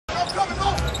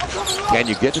Can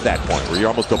you get to that point where you're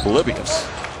almost oblivious?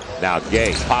 Now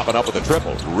Gay popping up with a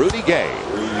triple. Rudy Gay.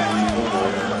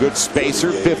 Good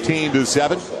spacer,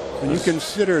 15-7. When you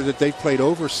consider that they've played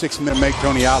over 6 minutes, make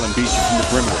Tony Allen beat you from the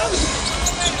perimeter.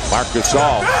 Marc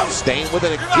Gasol staying with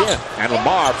it again. And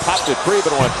Lamar popped it free,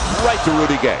 but it went right to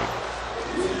Rudy Gay.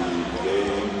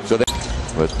 So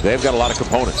but they've got a lot of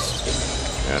components.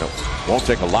 And it won't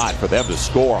take a lot for them to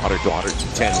score 100 to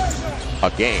 110 a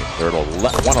game. They're at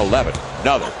 111.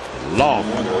 Another long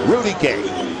Rudy Gay.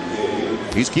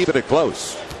 He's keeping it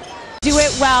close. Do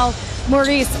it well.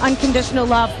 Maurice, unconditional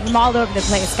love from all over the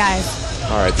place, guys.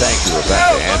 All right, thank you,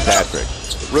 Rebecca and Patrick.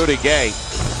 Rudy Gay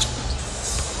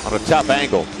on a tough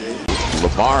angle.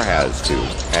 Lamar has two,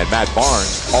 and Matt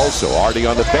Barnes also already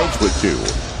on the bench with two.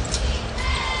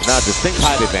 Now distinct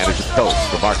height advantage at post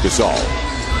for Marc Gasol.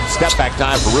 Step back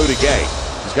time for Rudy Gay.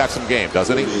 He's got some game,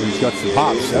 doesn't he? He's got some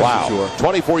hops, that's wow. for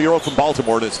sure. 24-year-old from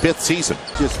Baltimore in his 5th season.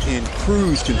 Just in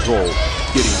cruise control,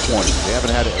 getting 20. They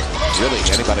haven't had really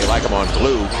anybody like him on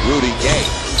blue. Rudy Gay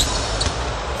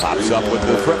pops up with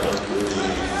the triple.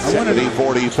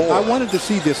 70-44. I wanted to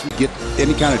see this get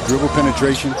any kind of dribble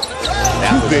penetration.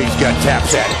 Now Gay's got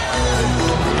taps at it.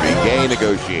 Rudy Gay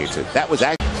negotiates it. That was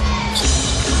actually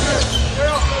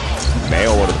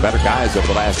Mayo, one of the better guys over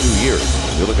the last 2 years.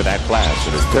 You look at that class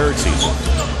in his 3rd season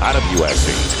out of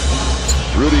USC.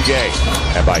 Rudy Gay,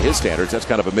 and by his standards, that's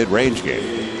kind of a mid-range game.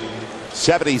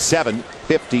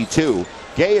 77-52.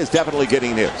 Gay is definitely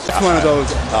getting his. It's one of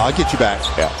those, I'll get you back.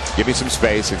 Yeah, give me some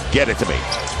space and get it to me.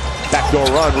 Backdoor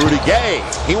run, Rudy Gay.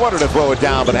 He wanted to throw it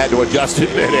down, but had to adjust it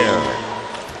midair.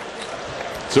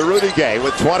 So Rudy Gay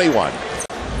with 21.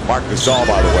 Marc Gasol,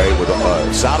 by the way, with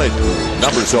a solid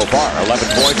number so far. 11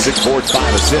 points, 6 boards,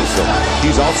 5 assists. So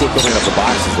he's also filling up the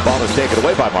boxes. The ball is taken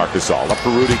away by Marc Gasol. Up for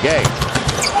Rudy Gay.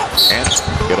 And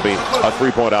it'll be a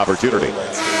 3-point opportunity.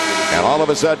 And all of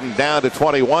a sudden, down to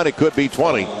 21. It could be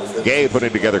 20. Gay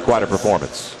putting together quite a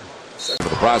performance. For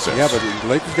the process. Yeah, but the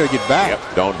Lakers got to get back.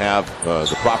 Yep, don't have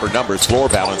the proper numbers, floor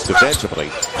balance defensively.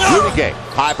 Rudy Gay,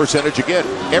 high percentage again.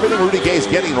 Everything Rudy Gay's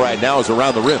getting right now is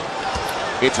around the rim.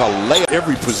 It's a layup.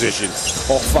 Every position.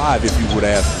 All 5 if you would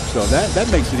ask him. So that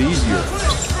makes it easier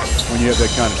when you have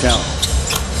that kind of talent.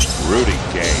 Rudy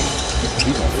Gay.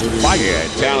 My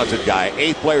talented guy.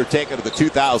 8th player taken to the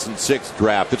 2006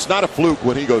 draft. It's not a fluke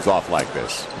when he goes off like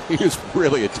this. He is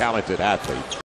really a talented athlete.